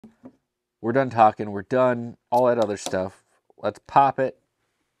We're done talking. We're done all that other stuff. Let's pop it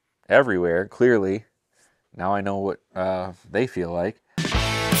everywhere, clearly. Now I know what they feel like.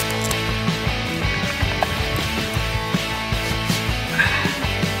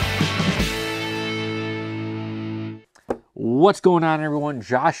 What's going on, everyone?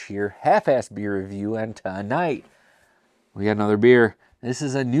 Josh here, Halfassbeerreview, and tonight we got another beer. This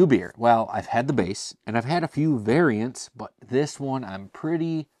is a new beer. Well, I've had the base, and I've had a few variants, but this one I'm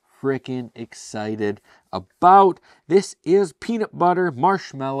pretty freaking excited about. This is Peanut Butter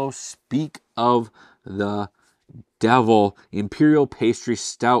Marshmallow Speak of the Devil Imperial Pastry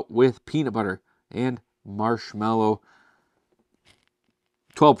Stout with peanut butter and marshmallow.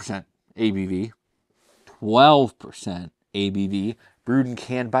 12% ABV. 12% ABV. Brewed and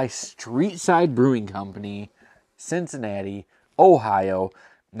canned by Streetside Brewing Company, Cincinnati, Ohio.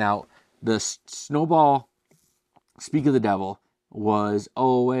 Now, the Snowball Speak of the Devil was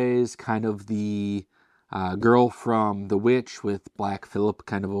always kind of the girl from The Witch with Black Phillip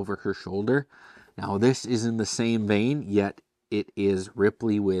kind of over her shoulder. Now, this is in the same vein, yet it is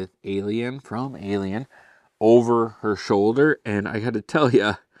Ripley with Alien from Alien over her shoulder. And I got to tell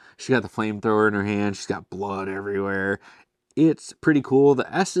you, she got the flamethrower in her hand. She's got blood everywhere. It's pretty cool.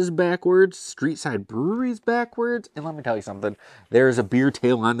 The S is backwards. Streetside Brewery is backwards. And let me tell you something. There is a beer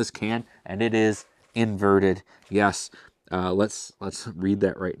tail on this can, and it is inverted. Yes. Let's read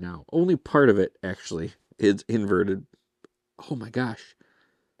that right now. Only part of it, actually, is inverted. Oh, my gosh.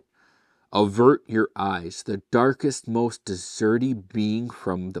 Avert your eyes. The darkest, most desserty being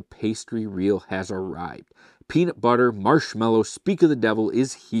from the pastry reel has arrived. Peanut butter, marshmallow, speak of the devil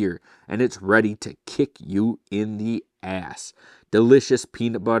is here, and it's ready to kick you in the ass. Delicious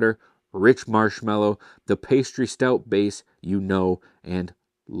peanut butter, rich marshmallow, the pastry stout base you know and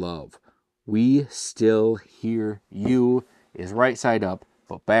love. We still hear you is right side up,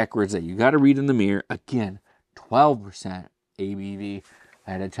 but backwards that you got to read in the mirror. Again, 12% ABV.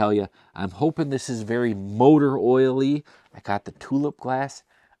 I had to tell you, I'm hoping this is very motor oily. I got the tulip glass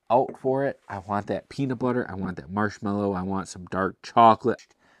out for it. I want that peanut butter. I want that marshmallow. I want some dark chocolate.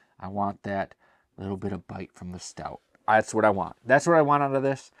 I want that little bit of bite from the stout. That's what I want. That's what I want out of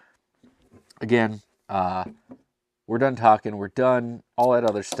this. Again, we're done talking. We're done all that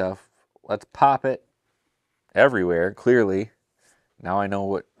other stuff. Let's pop it everywhere, clearly. Now I know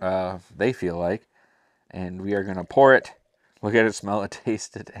what they feel like. And we are going to pour it. Look at it, smell it,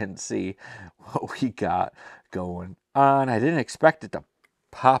 taste it, and see what we got going on. I didn't expect it to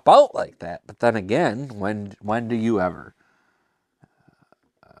pop out like that. But then again, when do you ever?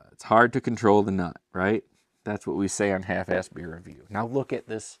 It's hard to control the nut, right? That's what we say on Half-Ass Beer Review. Now look at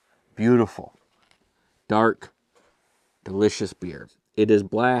this beautiful, dark, delicious beer. It is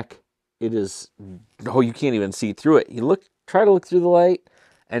black. It is, oh, you can't even see through it. Try to look through the light,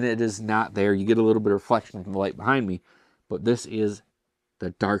 and it is not there. You get a little bit of reflection from the light behind me. But this is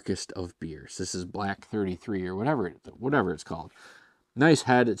the darkest of beers. This is Black 33 or whatever it's called. Nice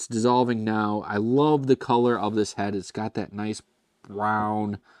head. It's dissolving now. I love the color of this head. It's got that nice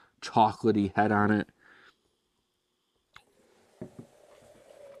brown, chocolatey head on it.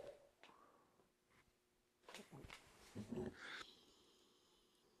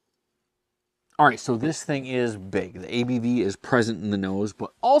 All right, so this thing is big. The ABV is present in the nose,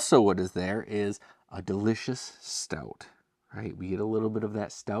 but also what is there is a delicious stout. Right, we get a little bit of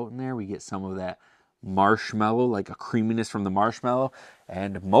that stout in there. We get some of that marshmallow, like a creaminess from the marshmallow.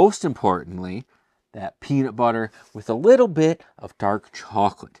 And most importantly, that peanut butter with a little bit of dark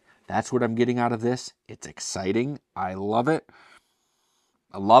chocolate. That's what I'm getting out of this. It's exciting. I love it.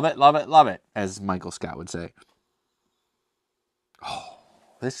 I love it, love it, love it, as Michael Scott would say. Oh,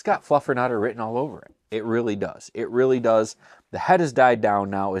 this has got Fluffernutter written all over it. It really does. It really does. The head has died down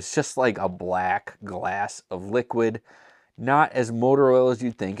now. It's just like a black glass of liquid. Not as motor oil as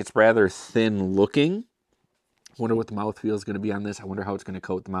you'd think. It's rather thin looking. Wonder what the mouthfeel is going to be on this. I wonder how it's going to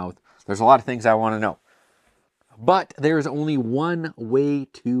coat the mouth. There's a lot of things I want to know. But there's only one way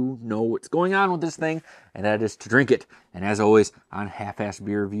to know what's going on with this thing, and that is to drink it. And as always, on Half-Ass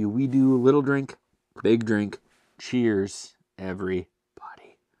Beer Review, we do little drink, big drink. Cheers, everybody.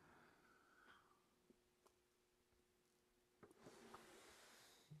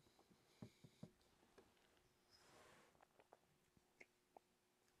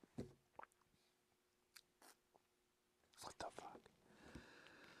 What the fuck?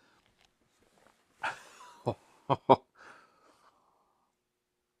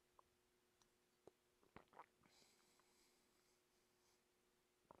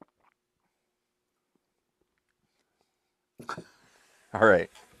 All right.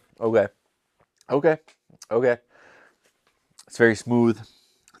 Okay. Okay. Okay. It's very smooth.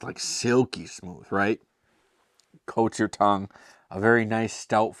 like silky smooth, right? Coats your tongue. A very nice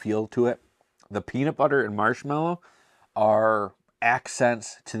stout feel to it. The peanut butter and marshmallow are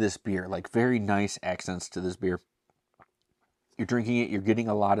accents to this beer, like very nice accents to this beer. You're drinking it, you're getting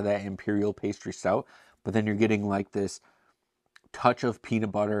a lot of that imperial pastry stout, but then you're getting like this touch of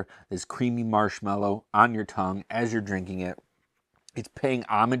peanut butter, this creamy marshmallow on your tongue as you're drinking it. It's paying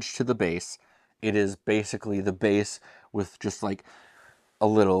homage to the base. It is basically the base with just like a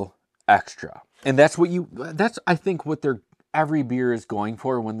little extra. And that's I think what every beer is going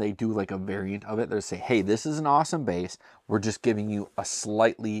for when they do like a variant of it. They say, hey, this is an awesome base. We're just giving you a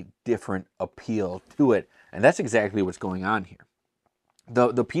slightly different appeal to it. And that's exactly what's going on here.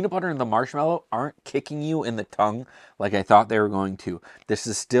 The peanut butter and the marshmallow aren't kicking you in the tongue like I thought they were going to. This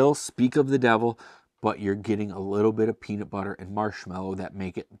is still Speak of the Devil, but you're getting a little bit of peanut butter and marshmallow that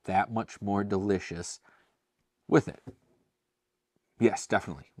make it that much more delicious with it. Yes,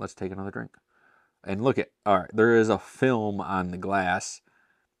 definitely. Let's take another drink. And look all right, there is a film on the glass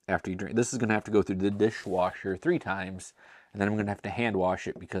after you drink. This is going to have to go through the dishwasher 3 times, and then I'm going to have to hand wash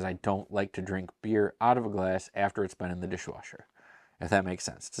it because I don't like to drink beer out of a glass after it's been in the dishwasher. If that makes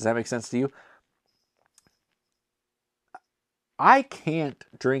sense. Does that make sense to you? I can't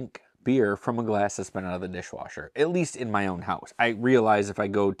drink beer from a glass that's been out of the dishwasher, at least in my own house. I realize if I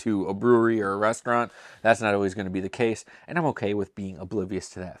go to a brewery or a restaurant, that's not always going to be the case, and I'm okay with being oblivious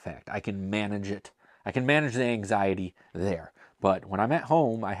to that fact. I can manage it. I can manage the anxiety there. But when I'm at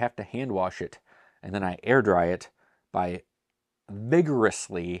home, I have to hand wash it, and then I air dry it by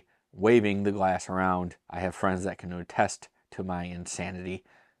vigorously waving the glass around. I have friends that can attest to my insanity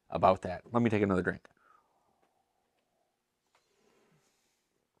about that. Let me take another drink.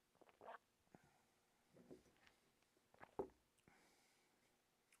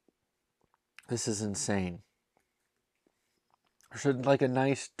 This is insane. There's like a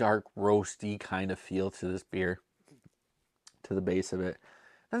nice dark roasty kind of feel to this beer, to the base of it.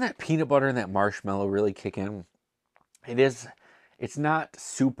 And that peanut butter and that marshmallow really kick in. It's not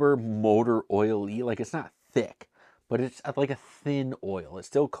super motor oily, like it's not thick, but it's like a thin oil. It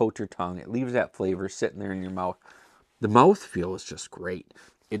still coats your tongue. It leaves that flavor sitting there in your mouth. The mouthfeel is just great.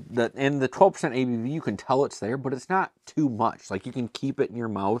 And the 12% ABV, you can tell it's there, but it's not too much. Like you can keep it in your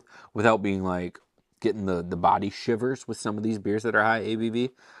mouth without being like getting the body shivers with some of these beers that are high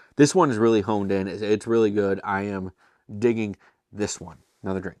ABV. This one is really honed in. It's really good. I am digging this one.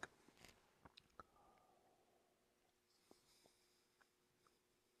 Another drink.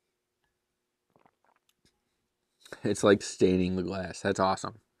 It's like staining the glass. That's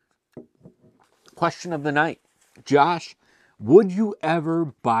awesome. Question of the night. Josh, would you ever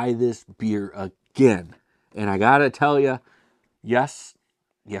buy this beer again? And I gotta tell you, yes,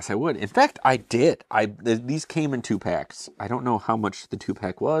 I would. In fact, I did. These came in 2-packs. I don't know how much the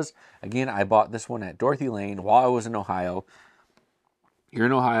 2-pack was. Again, I bought this one at Dorothy Lane while I was in Ohio. You're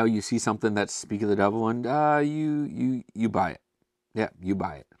in Ohio, you see something that's Speak of the Devil, and you buy it. Yeah, you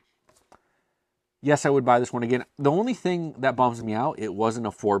buy it. Yes, I would buy this one again. The only thing that bums me out, it wasn't a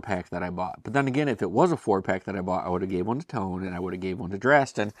 4-pack that I bought. But then again, if it was a 4-pack that I bought, I would have gave one to Tone, and I would have gave one to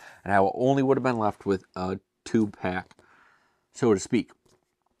Draston, and I only would have been left with a 2-pack, so to speak.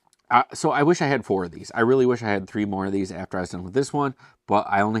 So I wish I had 4 of these. I really wish I had 3 more of these after I was done with this one, but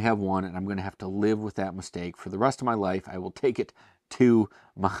I only have 1, and I'm going to have to live with that mistake for the rest of my life. I will take it to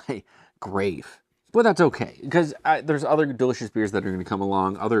my grave. But that's okay, because there's other delicious beers that are going to come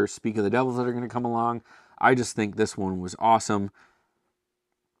along, other Speak of the Devils that are going to come along. I just think this one was awesome.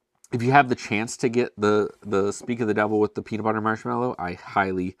 If you have the chance to get the Speak of the Devil with the peanut butter marshmallow, I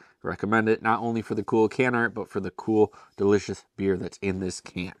highly recommend it, not only for the cool can art, but for the cool, delicious beer that's in this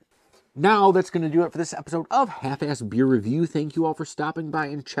can. Now, that's going to do it for this episode of Half-Ass Beer Review. Thank you all for stopping by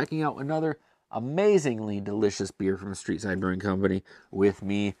and checking out another amazingly delicious beer from Streetside Brewing Company with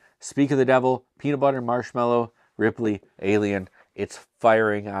me. Speak of the Devil, peanut butter, marshmallow, Ripley, Alien. It's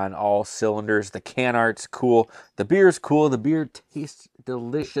firing on all cylinders. The can art's cool. The beer's cool. The beer tastes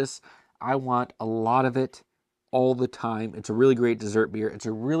delicious. I want a lot of it all the time. It's a really great dessert beer. It's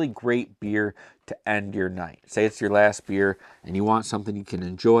a really great beer to end your night. Say it's your last beer and you want something you can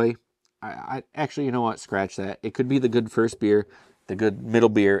enjoy. I actually, you know what? Scratch that. It could be the good first beer, the good middle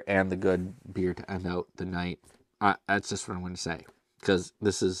beer, and the good beer to end out the night. That's just what I'm going to say, because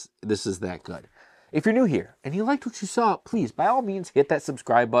this is that good. If you're new here and you liked what you saw, please, by all means, hit that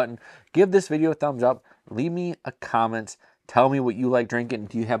subscribe button. Give this video a thumbs up. Leave me a comment. Tell me what you like drinking.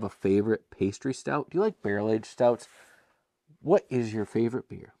 Do you have a favorite pastry stout? Do you like barrel-aged stouts? What is your favorite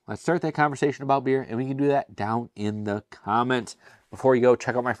beer? Let's start that conversation about beer, and we can do that down in the comments. Before you go,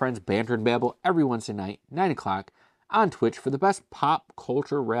 check out my friends Banter and Babble every Wednesday night, 9 o'clock, on Twitch for the best pop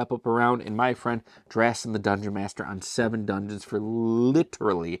culture wrap-up around, and my friend Drastin the Dungeon Master on 7 Dungeons for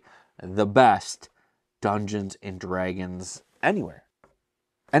literally the best Dungeons and Dragons anywhere.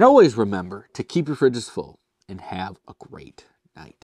 And always remember to keep your fridges full and have a great night.